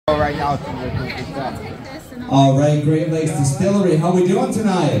All right, Great Lakes Distillery, how we doing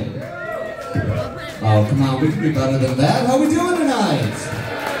tonight? Oh, come on, we can be better than that. How we doing tonight?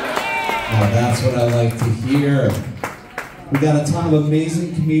 Oh, that's what I like to hear. We got a ton of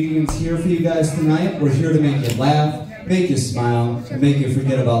amazing comedians here for you guys tonight. We're here to make you laugh, make you smile, and make you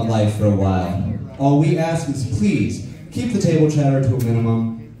forget about life for a while. All we ask is please, keep the table chatter to a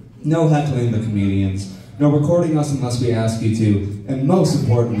minimum, no heckling the comedians, no recording us unless we ask you to, and most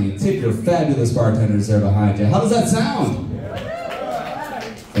importantly, tip your fabulous bartenders there behind you. How does that sound?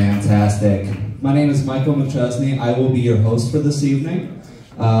 Fantastic. My name is Michael McChesney. I will be your host for this evening.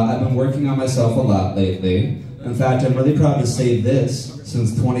 I've been working on myself a lot lately. In fact, I'm really proud to say this.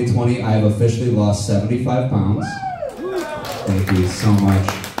 Since 2020, I have officially lost 75 pounds. Thank you so much.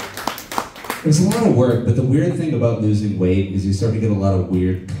 It was a lot of work, but the weird thing about losing weight is you start to get a lot of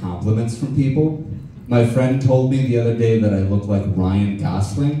weird compliments from people. My friend told me the other day that I look like Ryan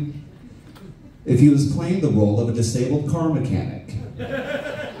Gosling if he was playing the role of a disabled car mechanic.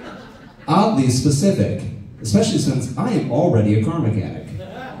 Oddly specific, especially since I am already a car mechanic.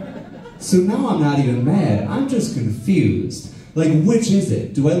 So now I'm not even mad, I'm just confused. Like, which is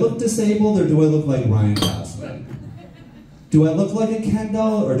it? Do I look disabled or do I look like Ryan Gosling? Do I look like a Ken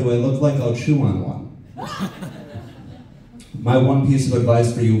doll or do I look like I'll chew on one? My one piece of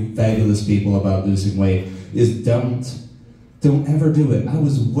advice for you fabulous people about losing weight is don't ever do it. I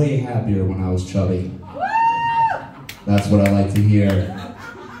was way happier when I was chubby. That's what I like to hear.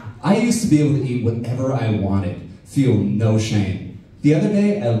 I used to be able to eat whatever I wanted, feel no shame. The other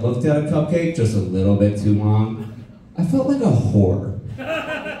day, I looked at a cupcake just a little bit too long. I felt like a whore.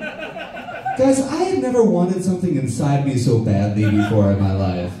 Guys, I had never wanted something inside me so badly before in my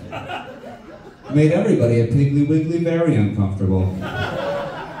life. It made everybody at Piggly Wiggly very uncomfortable.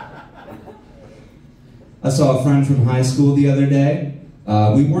 I saw a friend from high school the other day.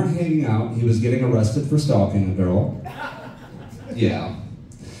 We weren't hanging out. He was getting arrested for stalking a girl. Yeah.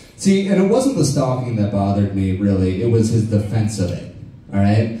 See, and it wasn't the stalking that bothered me, really. It was his defense of it. All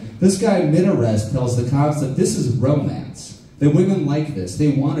right? This guy, mid-arrest, tells the cops that this is romance. That women like this. They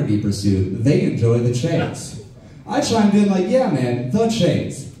want to be pursued. They enjoy the chase. I chimed in like, yeah, man, the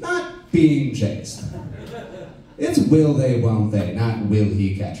chase. Not being chased. It's will they, won't they, not will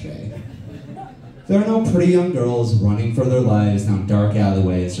he catch me. There are no pretty young girls running for their lives down dark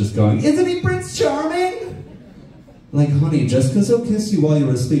alleyways just going, isn't he Prince Charming? Like, honey, just because he'll kiss you while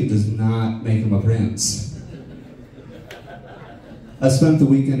you're asleep does not make him a prince. I spent the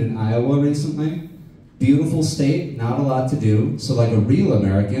weekend in Iowa recently. Beautiful state, not a lot to do, so like a real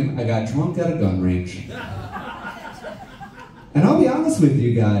American, I got drunk at a gun range. And I'll be honest with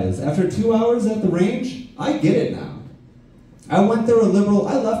you guys, after 2 hours at the range, I get it now. I went there a liberal,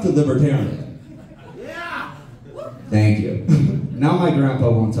 I left a libertarian. Yeah. Thank you. Now my grandpa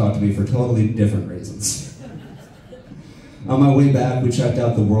won't talk to me for totally different reasons. On my way back, we checked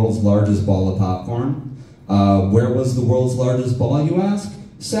out the world's largest ball of popcorn. Where was the world's largest ball, you ask?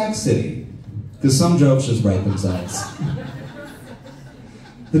 Sac City. Because some jokes just write themselves.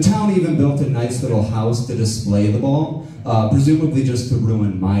 The town even built a nice little house to display the ball, presumably just to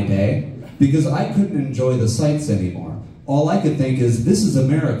ruin my day, because I couldn't enjoy the sights anymore. All I could think is, this is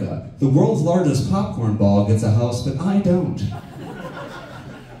America. The world's largest popcorn ball gets a house, but I don't.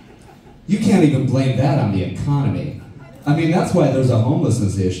 You can't even blame that on the economy. I mean, that's why there's a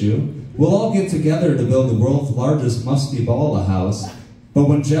homelessness issue. We'll all get together to build the world's largest musty ball of house, but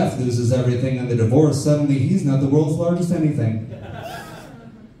when Jeff loses everything in the divorce, suddenly he's not the world's largest anything.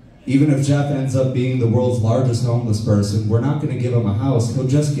 Even if Jeff ends up being the world's largest homeless person, we're not going to give him a house, he'll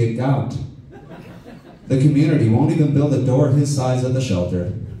just get gout. The community won't even build a door his size at the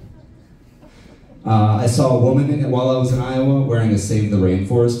shelter. I saw a woman while I was in Iowa wearing a Save the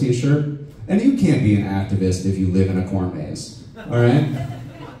Rainforest t-shirt, and you can't be an activist if you live in a corn maze, all right?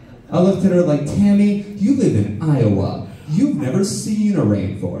 I looked at her like, Tammy, you live in Iowa. You've never seen a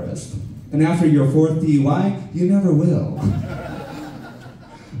rainforest. And after your 4th DUI, you never will.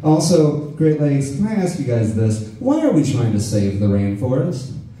 Also, Great Lakes, can I ask you guys this? Why are we trying to save the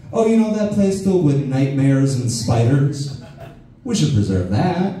rainforest? Oh, you know that place filled with nightmares and spiders? We should preserve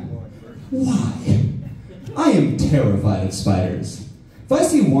that. Why? I am terrified of spiders. If I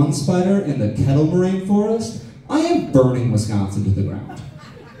see one spider in the Kettle Rainforest, I am burning Wisconsin to the ground.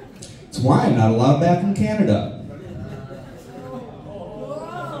 It's why I'm not allowed back in Canada.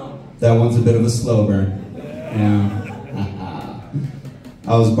 That one's a bit of a slow burn. Yeah.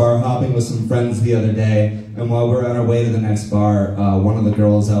 I was bar hopping with some friends the other day, and while we were on our way to the next bar, one of the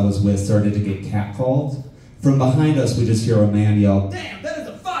girls I was with started to get catcalled. From behind us, we just hear a man yell, "Damn, that is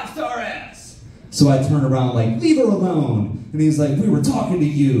a 5-star ass!" So I turn around like, leave her alone. And he's like, we were talking to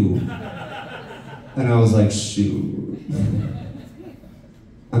you. And I was like, shoot.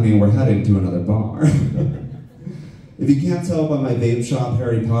 I mean, we're heading to another bar. If you can't tell by my vape shop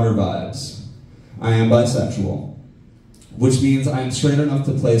Harry Potter vibes, I am bisexual. Which means I'm straight enough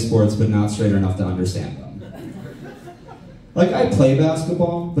to play sports, but not straight enough to understand them. Like, I play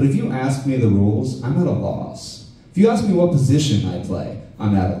basketball, but if you ask me the rules, I'm at a loss. If you ask me what position I play,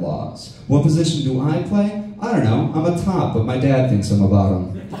 I'm at a loss. What position do I play? I don't know. I'm a top, but my dad thinks I'm a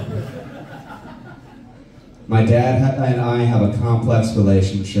bottom. My dad and I have a complex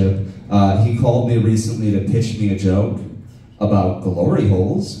relationship. He called me recently to pitch me a joke about glory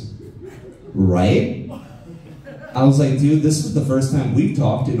holes. Right? I was like, dude, this is the first time we've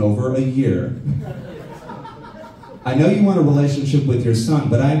talked in over a year. I know you want a relationship with your son,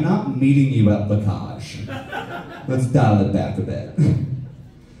 but I'm not meeting you at Bacage. Let's dial it back a bit.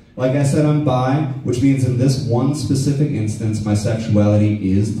 Like I said, I'm bi, which means in this one specific instance, my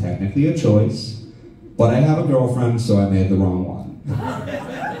sexuality is technically a choice, but I have a girlfriend, so I made the wrong one.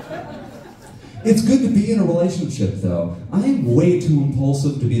 It's good to be in a relationship, though. I am way too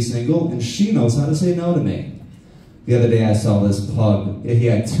impulsive to be single, and she knows how to say no to me. The other day I saw this pug. He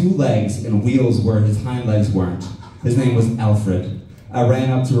had 2 legs and wheels where his hind legs weren't. His name was Alfred. I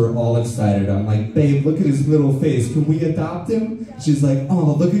ran up to her all excited. I'm like, babe, look at his little face. Can we adopt him? She's like,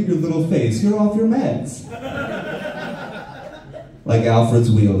 oh, look at your little face. You're off your meds. Like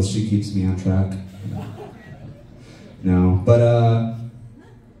Alfred's wheels, she keeps me on track. No, but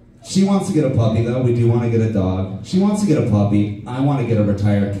she wants to get a puppy, though. We do want to get a dog. She wants to get a puppy. I want to get a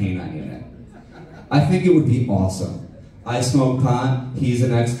retired canine unit. I think it would be awesome. I smoke pot. He's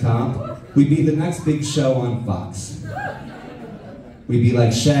an ex-cop. We'd be the next big show on Fox. We'd be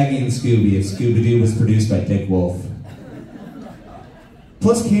like Shaggy and Scooby if Scooby-Doo was produced by Dick Wolf.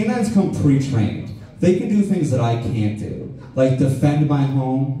 Plus, canines come pre-trained. They can do things that I can't do, like defend my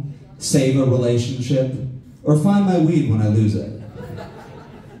home, save a relationship, or find my weed when I lose it.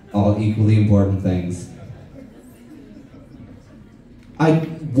 All equally important things. I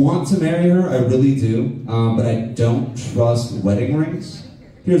want to marry her, I really do, but I don't trust wedding rings.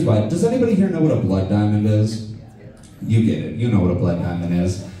 Here's why. Does anybody here know what a blood diamond is? You get it. You know what a blood diamond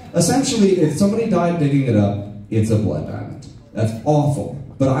is. Essentially, if somebody died digging it up, it's a blood diamond. That's awful.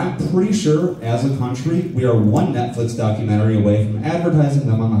 But I'm pretty sure, as a country, we are one Netflix documentary away from advertising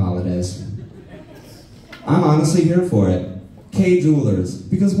them on the holidays. I'm honestly here for it. K Jewelers,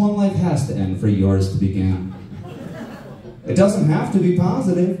 because one life has to end for yours to begin. It doesn't have to be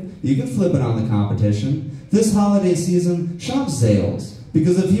positive. You can flip it on the competition. This holiday season, shop Zales.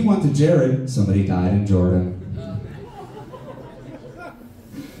 Because if he went to Jared, somebody died in Jordan.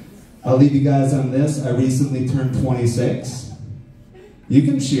 I'll leave you guys on this. I recently turned 26. You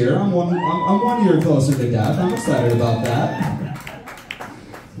can cheer. I'm one year closer to death. I'm excited about that.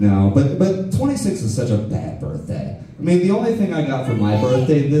 No, but 26 is such a bad birthday. I mean, the only thing I got for my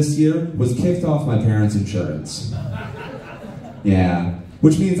birthday this year was kicked off my parents' insurance. Yeah,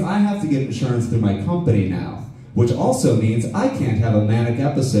 which means I have to get insurance through my company now. Which also means I can't have a manic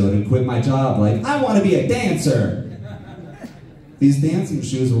episode and quit my job like, I want to be a dancer! These dancing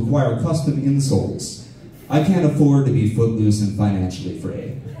shoes require custom insoles. I can't afford to be footloose and financially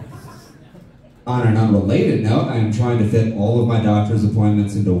free. On an unrelated note, I am trying to fit all of my doctor's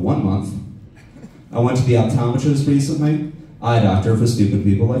appointments into 1 month. I went to the optometrist recently, eye doctor for stupid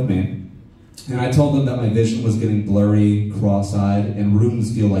people like me, and I told them that my vision was getting blurry, cross-eyed, and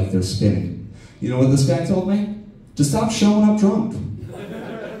rooms feel like they're spinning. You know what this guy told me? To stop showing up drunk.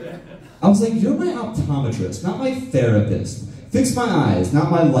 I was like, you're my optometrist, not my therapist. Fix my eyes, not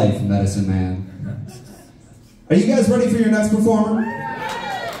my life, medicine man. Are you guys ready for your next performer?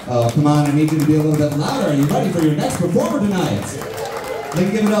 Oh, come on, I need you to be a little bit louder. Are you ready for your next performer tonight?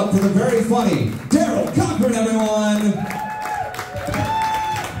 Let's give it up for the very funny Daryl Cochran, everyone!